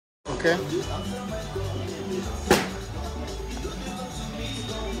Okay.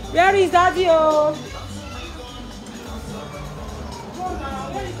 Where is Daddy? Oh.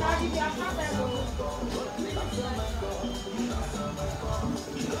 Where is Daddy? We are started.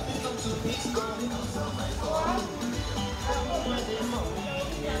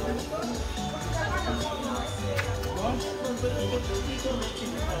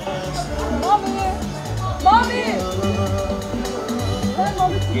 Mommy! Mommy! Where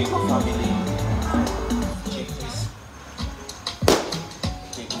mommy to come? Family. Check this.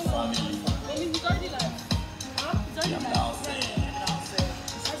 Take family. It's already like. Huh? It's already like.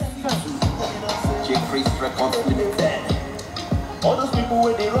 Jeffrey's Records Limited. All those people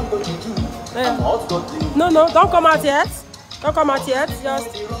where they run go to do. I'm hot got No, don't come out yet. Don't come out yet.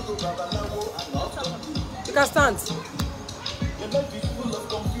 Just. You can stand. The life is full of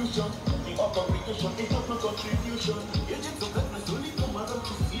confusion. The congregation is not no contribution. Agents of darkness only come around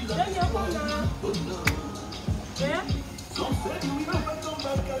to see that. Yeah? Some say you will never come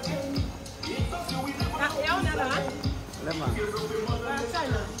back again. It's up to we never Lemon.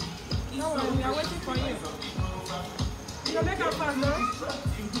 No, we are waiting for you. You can make a fast, no?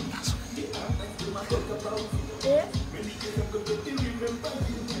 Yeah?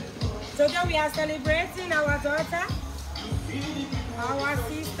 Today we are celebrating our daughter, our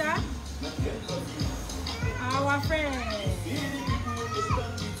sister, our friend.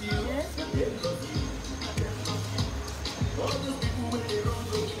 Yes?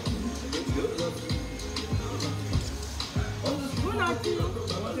 Good night to you.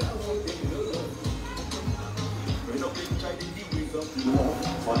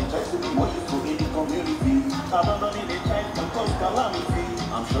 For the child to be what you put in the community. Abandoning a child can cause calamity.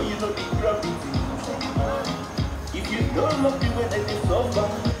 I'm sure you know the gravity. If you don't love me when I discover,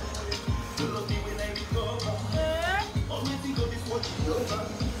 you love me when I recover. Always think of this what you over.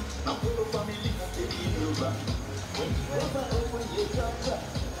 Now put the family and take it over. When you open your chapter,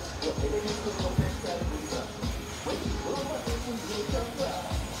 your enemies will come and tell you that. When you open your chapter,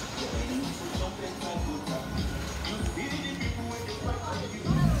 your enemies will come and tell you that. You see the people when they fight for you.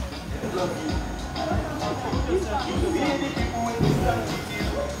 They love you. You see the people when they stand with you.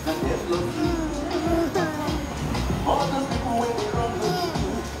 And they love you. All those people when they run to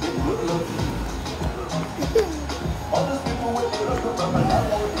you, they will love you. All those people when they run to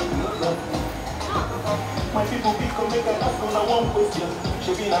Babalawo, they will love you. My people become make an ask on one question.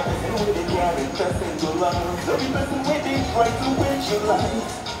 Should be like a person when they carry person to love. Every person when they try to win your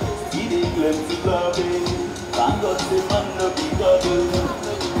life, he they claim to love it. Thank God the man no be God.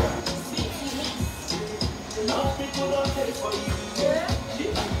 Now people don't care for you. They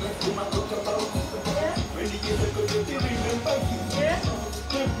act like they might talk about you. When they get a good they remember you.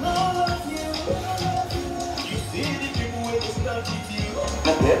 They love you. You see the people when they stand with you.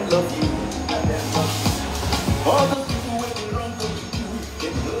 And they love you. And they love you. All those people when they run go to you,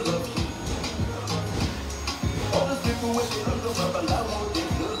 they will love you. All those people when they run to Babalawo, they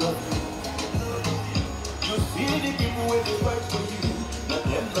will love you. You see the people when they fight for you, let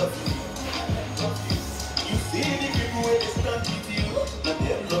them love you. You see the people when they stand with you, let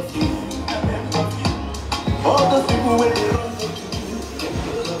them love you. Let them love you. All those people when they run go to you, they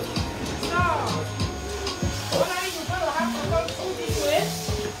will love you. So, what are you going to have to go through this way?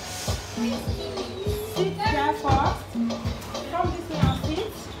 Sit there first. Come this way and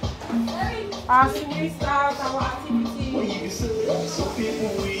sit. As we start our activity. When you say some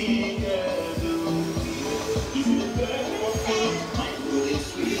people we do, if you learn what fun, my good is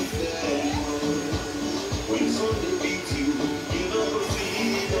sweet. When somebody beats you, you don't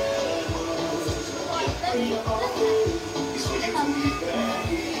see that. When you're off, it's for you to be back.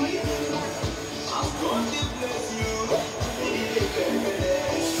 I'm going to bless you, and you take care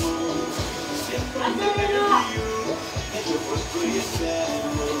of you. Then from the end of you, get your first grace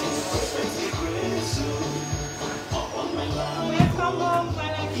down. Respect the grace upon my life. Welcome home,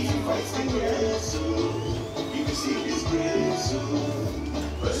 Valery. If I see grace, you can see this grace.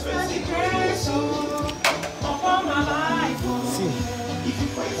 Respect the grace Upon my life. See, if you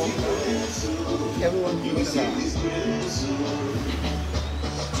fight the grace, everyone you can see this grace.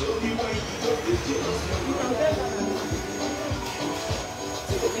 Tell me why you don't get jealous, you're right.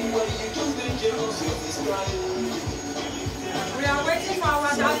 Tell me why you just get jealous, you're this crying. We are waiting for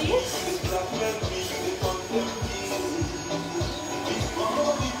our daddy. Black men, me, you condemn me. These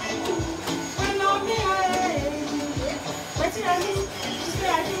family people, We love me. Waiting on you. Say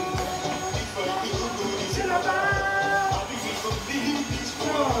I do. Say bye. So,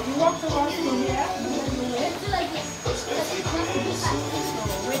 you walk towards me here. respect the grace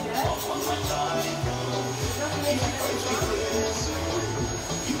Wait there. upon my life. Just wait there.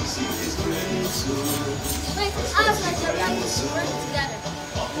 You can see Wait, I was like your life is working together.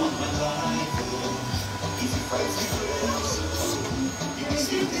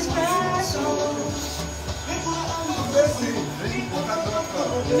 Receive this special.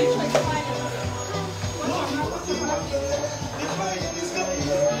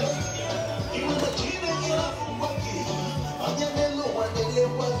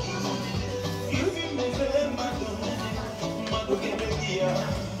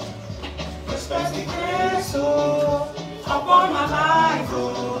 Respect the grace, oh, upon my life,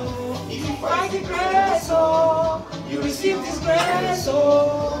 oh. If you find the grace, oh, you receive this grace,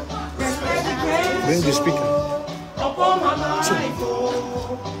 oh. Respect the grace, Bring the speaker. Upon my life,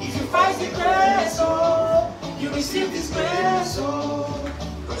 oh. If you find the grace, oh, you receive this grace, oh.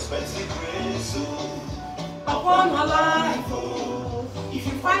 Respect the grace, oh. Upon my life, oh. If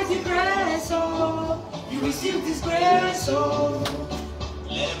you find the grace, oh, you receive this grace, oh.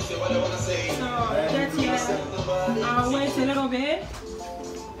 Let them say what I want to say. So that's here. I'll wait a little bit.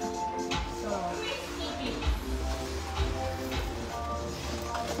 So.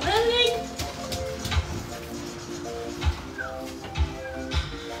 Really?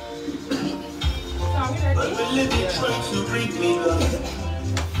 So are we But ready? believe they try to bring me down.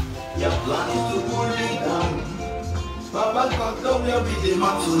 Your plan is to pull me down. Baba God, don't help me the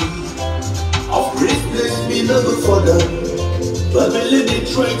matter. Of grace, bless me, no go further. But believe they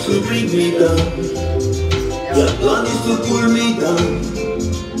try to bring me down. Your plan is to pull me down.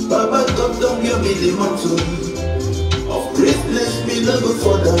 Baba God, don't give me the mantle. Of grace, bless me, no go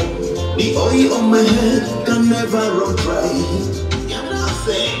further. The oil on my head can never run dry.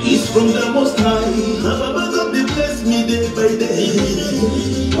 It's from the Most High. Baba God, they bless me day by day.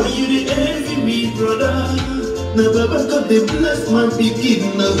 When you dey envy me, brother, now Baba God, they bless my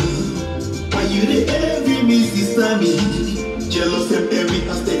pikin now. When you dey envy me, sister me. Jealous and envy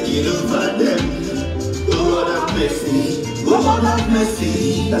has taken over them. Oh Lord have mercy, oh Lord have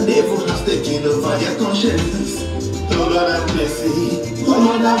mercy. The devil has taken over your conscience. Oh Lord have mercy, oh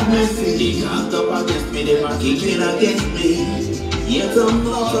Lord have mercy. They can't up against me, they are kicking against me. Yet I'm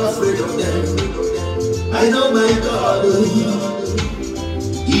not afraid of them. I know my God,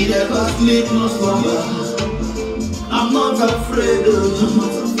 He never sleep nor slumber. I'm not afraid,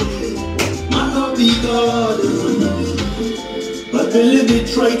 I'm not the God. But believe they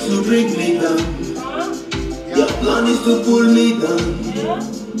try to bring me down. Your plan is to pull me down.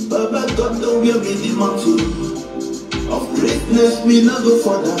 Baba God, don't give me the mantle. Of greatness, me not go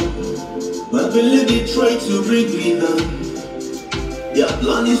further. But believe they try to bring me down. Your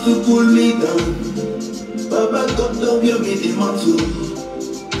plan is to pull me down. Baba God, don't give me the mantle.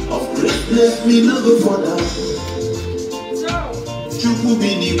 Of greatness, me not go further. Chuku be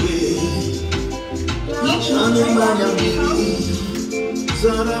the way. Each hand in my baby.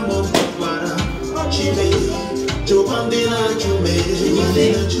 Zara mo para chile chobandela chume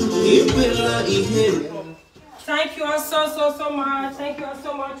ipela ihe. Thank you all so much. Thank you all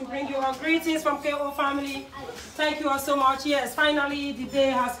so much to bring you all greetings from KO family. Thank you all so much. Yes, finally the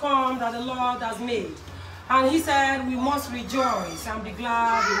day has come that the Lord has made. And He said we must rejoice and be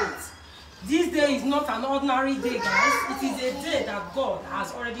glad in it. This day is not an ordinary day, guys. It is a day that God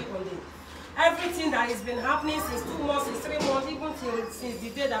has already ordained. Everything that has been happening since 2 months, since 3 months, even since the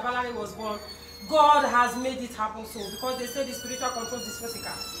day that Valery was born, God has made it happen so. Because they say the spiritual controls the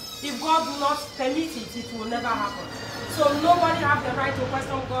physical. If God do not permit it, it will never happen. So nobody have the right to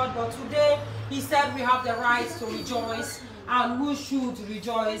question God, but today He said we have the right to rejoice, and we should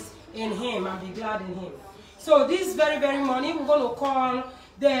rejoice in Him and be glad in Him. So this very morning, we're going to call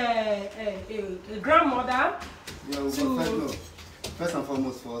the grandmother to... First and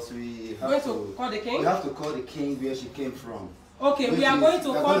foremost, for us, we have to call the king. We have to call the king where she came from. Okay, we are going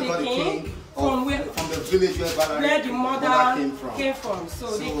to call the king from the village where the mother came from.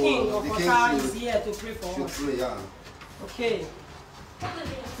 So the king of Ota is here to pray for us. Pray, yeah. Okay.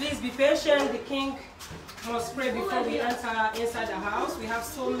 Please be patient. The king must pray before we enter inside the house. We have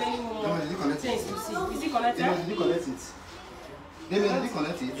so many more things to see. Is it connected? Did you connect it? Did you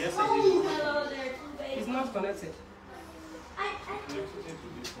connect it? Yes, I did. It's not connected.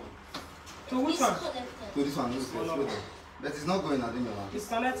 To which one? To this one. But it's not going, I think. It's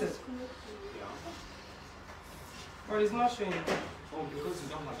connected. Or it's not showing. Oh, because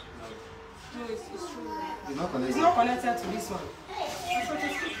it's not much. No, it's true. It's not connected. It's not connected to this one.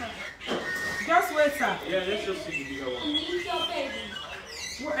 Just wait, sir. Yeah, let's just see the bigger one.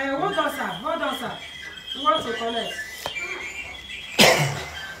 Hold on, sir. Hold on, sir. We want to connect.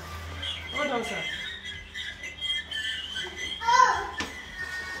 Hold on, sir.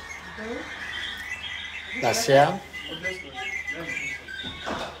 That's yeah.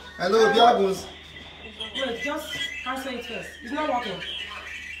 Hello, Biagus. Wait, just cancel it first. It's not working.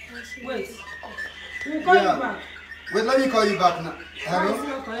 Wait. We'll call you back. Wait, let me call you back now. Hello? Is it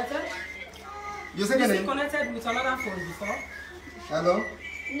not connected? You second name? Is it connected with another phone before? Hello?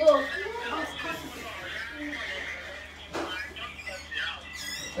 No.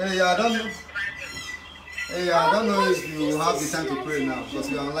 Hey, I don't know. Hey, I don't know if you have the time to pray now because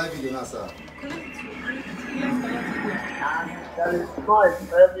we are on live video now, sir. There is noise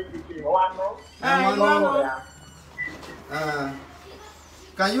between one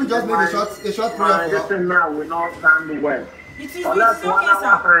can you just make a short prayer for us? This now will not stand well. It is okay,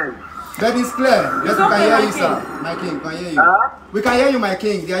 sir. That is clear. Yes, we can hear you, sir. My king, we can hear you. We can hear you, my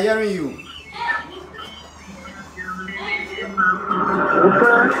king. They are hearing you.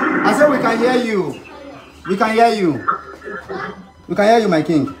 I said we can hear you. We can hear you. We can hear you, my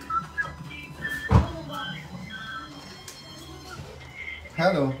king.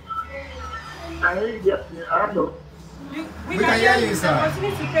 Hello. Hello. We can hear you, sir.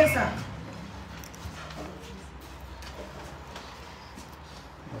 Continue to pray, sir.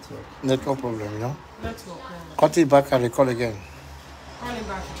 Network problem, you know? Network. Cut it back and recall again. Call him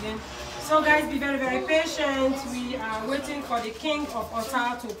back again. So guys, be very, very patient. We are waiting for the king of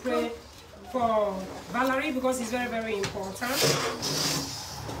Otta to pray for Valery because it's very, very important.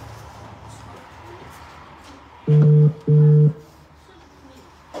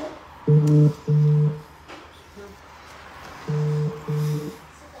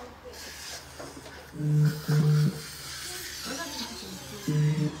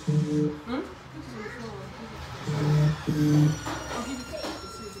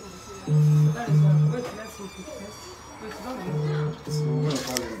 That is one. Wait, let's see first. Wait, it's not going. So we're going to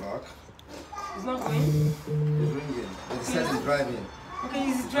call him back. It's not going. He's ringing. It says he's driving. Okay,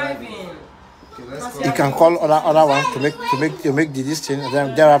 he's driving. Okay, let's go. You can call other one to make the this thing, and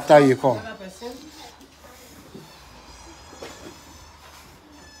then thereafter you call. Another person.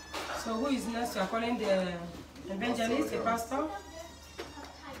 So who is next? You are calling the evangelist, the pastor.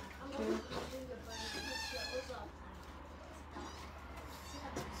 Okay.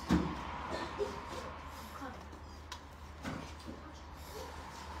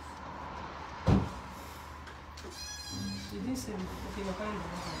 You didn't say okay, you're calling the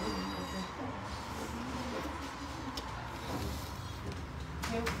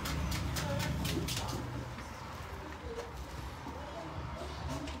okay.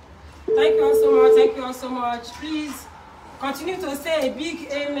 Thank you all so much. Thank you all so much. Please continue to say a big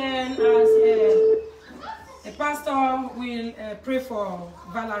amen as a pastor will pray for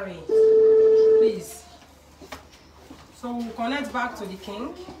Valery. Please. So we'll connect back to the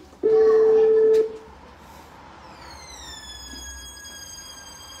king.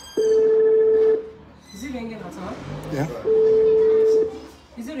 Is it ringing at all? Yeah.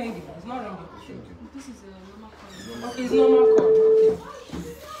 Is it ringing? It's not ringing. This is a normal call. Okay, it's normal call. Okay.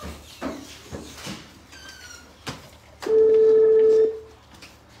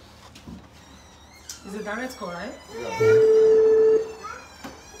 It's a direct call, right? Yeah.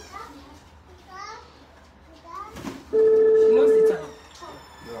 She knows the time.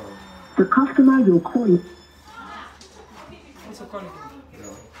 Yeah. The customer you're calling. What's the call again?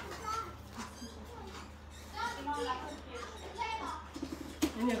 Yeah.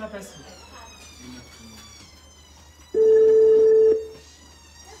 Any other person?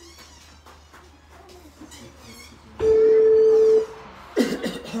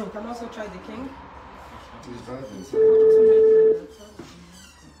 You can also try the king. He's driving.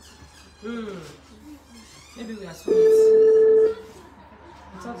 Maybe we are sweet.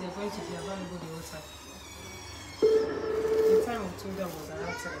 I thought they were going to be available the whole time. The time we told them was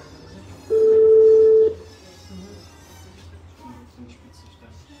around 7.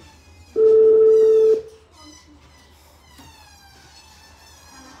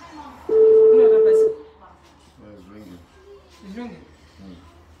 Any other person? Yeah, he's ringing. It's ringing.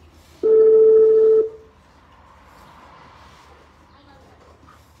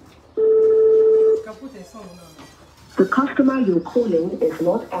 You can put a song on. The customer you're calling is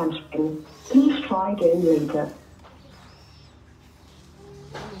not answering. Please try again later.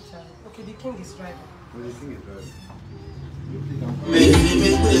 Let me try. Okay, the king is driving. What do you think it does?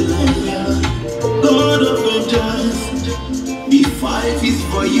 God of vengeance, the fight is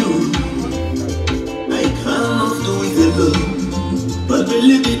for you. I cannot do it alone, but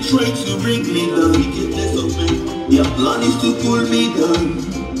believe they try to bring me down. Wickedness of men, their plan is to pull me down.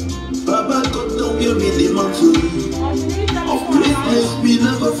 Baba God don't give me the mountain of greatness. We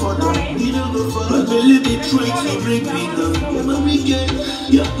never fall down, we never fall. But believe they try to bring me down. When I'm wicked,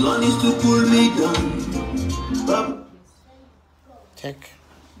 their plan is to pull me down. Baba. Check.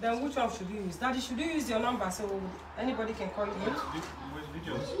 Then which one should you use? Daddy, should you use your number so anybody can call in?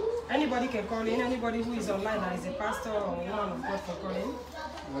 Anybody can call in. Anybody who is online that is a pastor or woman of God can call in.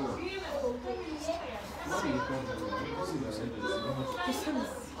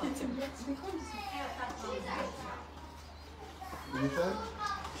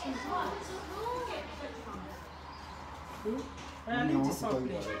 I need to song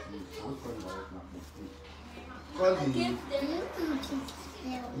play. Call him.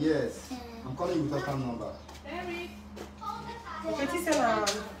 Yes. I'm calling you with a phone number. Okay, this is I'll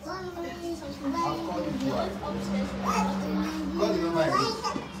call you twice. Call the number again.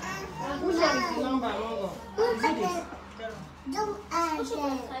 which one is the number? Is it this?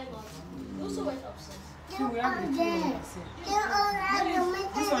 Also went upstairs. See, we have the two numbers here.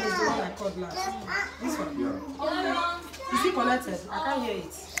 This one is the one I called last. This one. Is it connected? I can't hear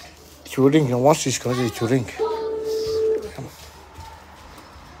it. It will ring. And once it's connected, it will ring.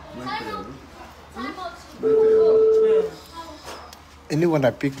 Anyone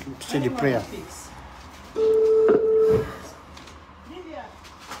that pick, say the prayer.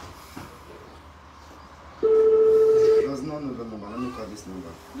 There's no other number. Let me call this number.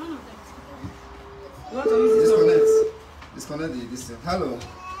 You want to use this number? Disconnect this thing. Hello.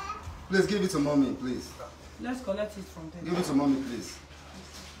 Please give it to mommy, please. Let's connect it from there. Give it to mommy, please.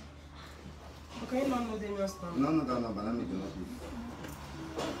 Okay, no, no, dangerous number. No, that number. Let me do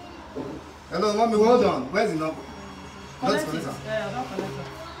it. Hello, mommy. Hold on. Where's the number? Connect Let's it. connect her. Yeah, don't connect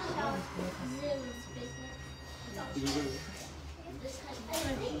it.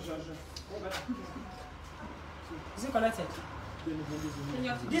 Is it connected?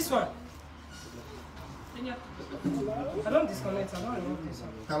 This one. I don't disconnect. I don't remove this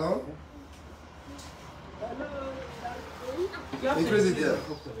one. Hello? You have to Increase it there.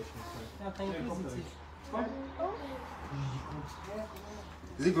 Yeah, can you increase it?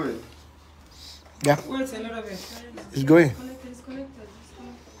 Is it going? Yeah, Wait a little bit. it's going. It's connected.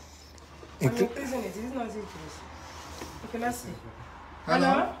 I'm increasing it. It is not increased. Okay, let's see.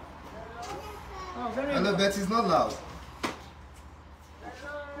 Hello? Oh, very Hello, good. Betty. It's not loud.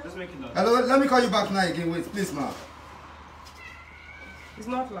 Just make it loud. Hello, let me call you back now again. Wait, please, ma. It's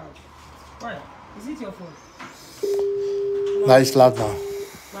not loud. Why? Is it your phone? Now it's loud now. Mine is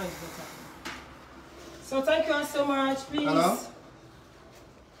better. So thank you all so much. Please. Hello?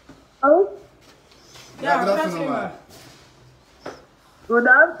 Oh, Yeah, good good afternoon, ma. afternoon. good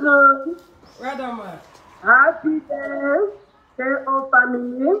afternoon. Well done, ma. Happy day, KO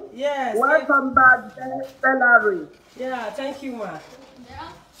family. Yes. Welcome back, Valery. Yeah, thank you, ma.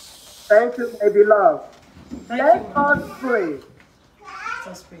 Thank you, my beloved. Thank Let you, ma. us pray.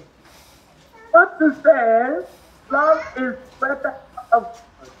 Let's pray. What to say, love is better of God.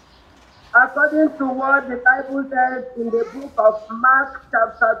 According to what the Bible says in the book of Mark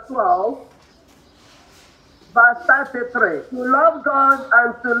chapter 12, verse 33. To love God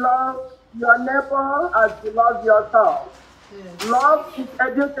and to love your neighbor as you love yourself. Yes. Love is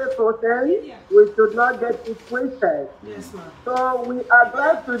a beautiful thing. We should not get it twisted. Yes, ma. So we are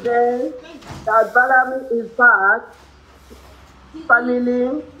glad today that Valery is back.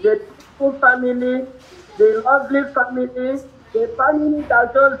 Family, the beautiful family, the lovely family, the family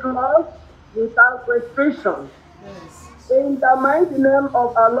that shows love without restriction. Yes. In the mighty name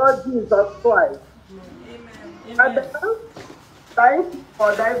of our Lord Jesus Christ. Amen. Father, thank you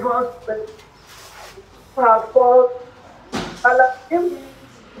for diverse for Valery,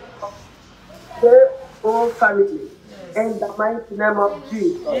 the whole family. In the mighty name of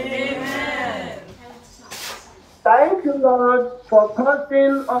Jesus. Amen. Thank you, Lord, for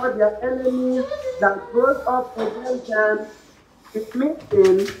causing all their enemies that rose up against them to meet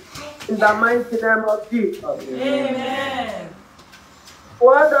in the mighty name of Jesus. Amen.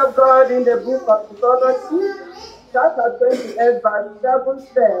 Word of God in the book of Deuteronomy, chapter 28, verse 7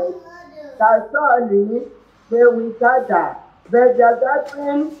 says that surely they will gather, but their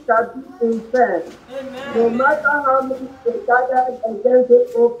gathering shall be in vain. No Amen. matter how many they gathered against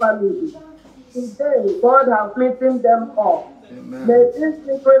the whole family. Today, God has written them all. Amen. May this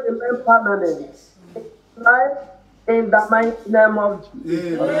secret remain permanent. Life in the mighty name of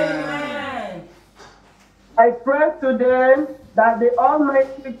Jesus. Amen. I pray today that the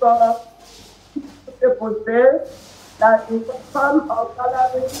Almighty God, people say, that in the form of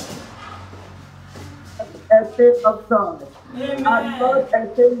Valery, a state of joy, and not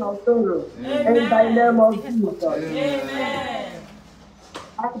a state of sorrow. In the name of Jesus. Amen.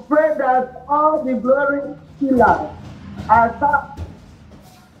 I pray that all the glory pillars are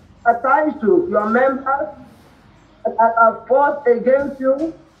attached to your members that are fought against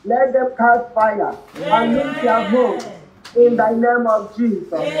you, let them cast fire and make their home in the name of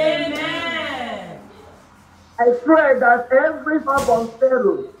Jesus. Amen. I pray that every form of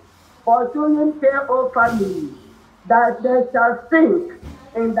Pharaoh pursuing KO family, that they shall sink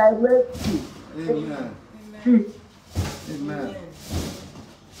in the Red Sea. Amen. Jesus. Amen.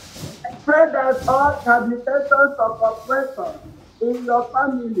 I pray that all habitations of oppression in your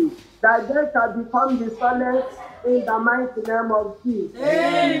family, that they shall become desolate in the mighty name of Jesus.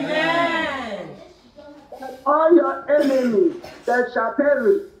 Amen. That all your enemies, they shall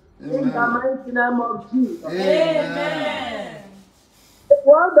perish in the mighty name of Jesus. Amen. The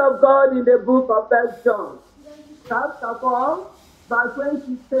word of God in the book of 1 John, chapter 4, verse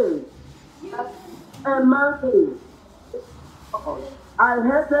 20 says, a man says, I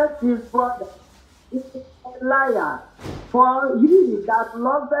hated his brother. He is a liar. For he that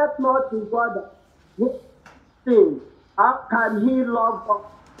loveth not his brother, sin, how can he love God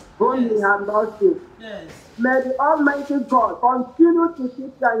whom he has not seen? Yes. May the Almighty God continue to keep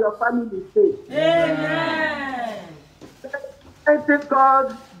you and your family safe. Amen. Almighty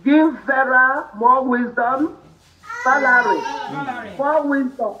God, give Vera more wisdom, Valery, more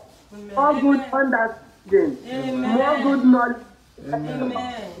wisdom, more good understanding, more good knowledge.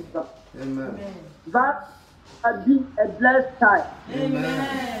 Amen. Amen. That shall be a blessed time.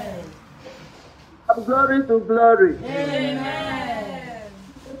 Amen. From glory to glory. Amen.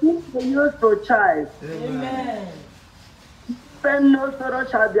 Keep the youthful child. Amen. Then no sorrow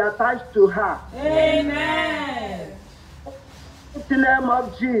shall be attached to her. Amen. In the name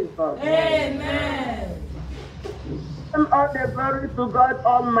of Jesus. Amen. And all the glory to God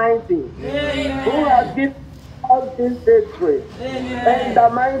Almighty, Amen. who has given us this victory. Amen. In the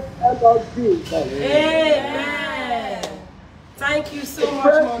mighty name of Jesus. Amen. Thank you so much,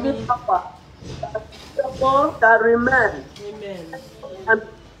 Praise Mommy. the Papa. That remains. Amen. And in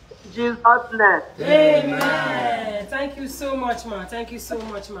Jesus' name. Amen. Thank you so much, Ma. Thank you so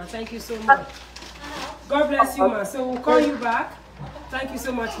much, Ma. Thank you so much. God bless you, Ma. So we'll call you back. Thank you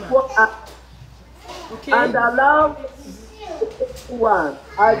so much, Ma. Okay. And allow one,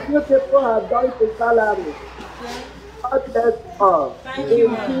 as you people have done to Valery. God bless all. Thank you,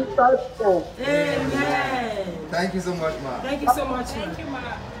 Ma. In Jesus' name. Amen. Thank you so much, ma. Thank you so much, Ma. Thank you, Ma.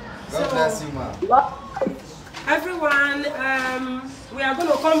 God bless you, ma. Everyone, we are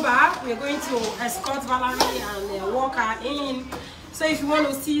going to come back. We are going to escort Valery and walk her in. So if you want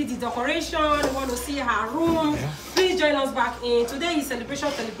to see the decoration, you want to see her room, please join us back in. Today is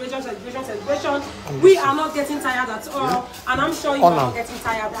celebration, celebration, celebration, celebration. We are not getting tired at all, and I'm sure you are not getting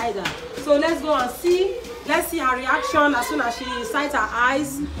tired either. So let's go and see. Let's see her reaction as soon as she sights her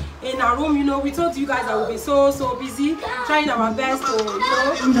eyes in her room. You know, we told you guys that we'll be so busy trying our best to,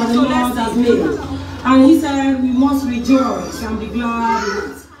 you know, so let's see. And he said we must rejoice and be glad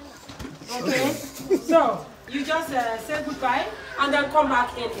in it. Okay? So you just say goodbye and then come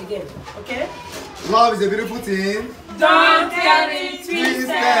back in again. Okay? Love is a beautiful thing. Don't get it twisted.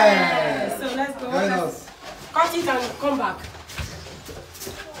 So let's go. Join us. Cut it and come back.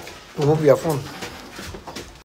 Remove your phone.